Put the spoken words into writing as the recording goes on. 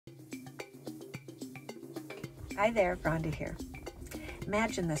Hi there, Rhonda here.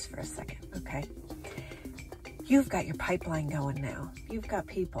 Imagine this for a second, okay? You've got your pipeline going now. You've got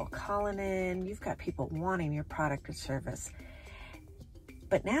people calling in. You've got people wanting your product or service.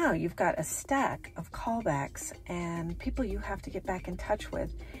 But now you've got a stack of callbacks and people you have to get back in touch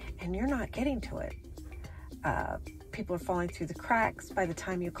with, and you're not getting to it. People are falling through the cracks. By the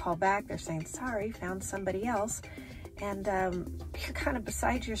time you call back, they're saying, sorry, found somebody else. And you're kind of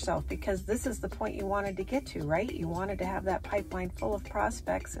beside yourself because this is the point you wanted to get to, right? You wanted to have that pipeline full of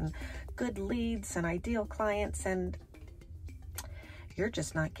prospects and good leads and ideal clients, and you're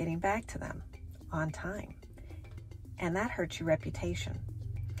just not getting back to them on time. And that hurts your reputation.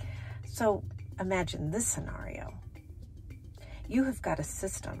 So imagine this scenario. You have got a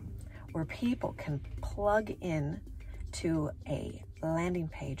system where people can plug in to a landing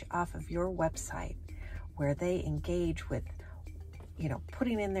page off of your website where they engage with,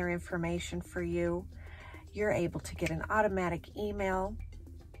 putting in their information for you. You're able to get an automatic email.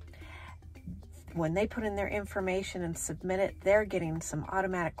 When they put in their information and submit it, they're getting some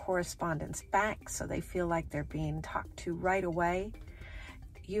automatic correspondence back, so they feel like they're being talked to right away.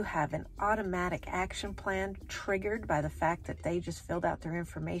 You have an automatic action plan triggered by the fact that they just filled out their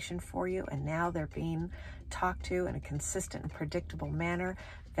information for you, and now they're being talked to in a consistent and predictable manner,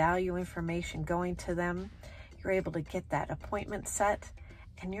 value information going to them. You're able to get that appointment set,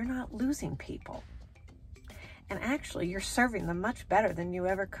 and you're not losing people. And actually, you're serving them much better than you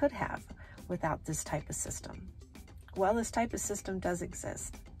ever could have without this type of system. Well, this type of system does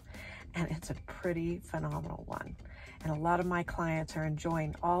exist, and it's a pretty phenomenal one. And a lot of my clients are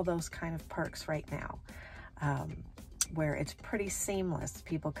enjoying all those kind of perks right now, where it's pretty seamless.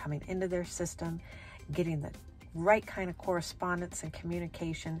 People coming into their system, getting the right kind of correspondence and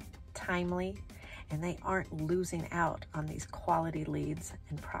communication timely, and they aren't losing out on these quality leads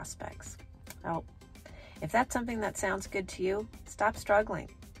and prospects. Well, if that's something that sounds good to you, stop struggling.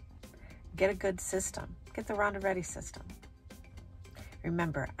 Get a good system. Get the Rhonda Ready system.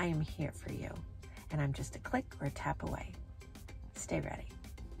 Remember, I am here for you, and I'm just a click or a tap away. Stay ready.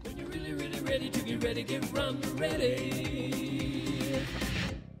 When you're really, really ready to get ready, get Rhonda Ready.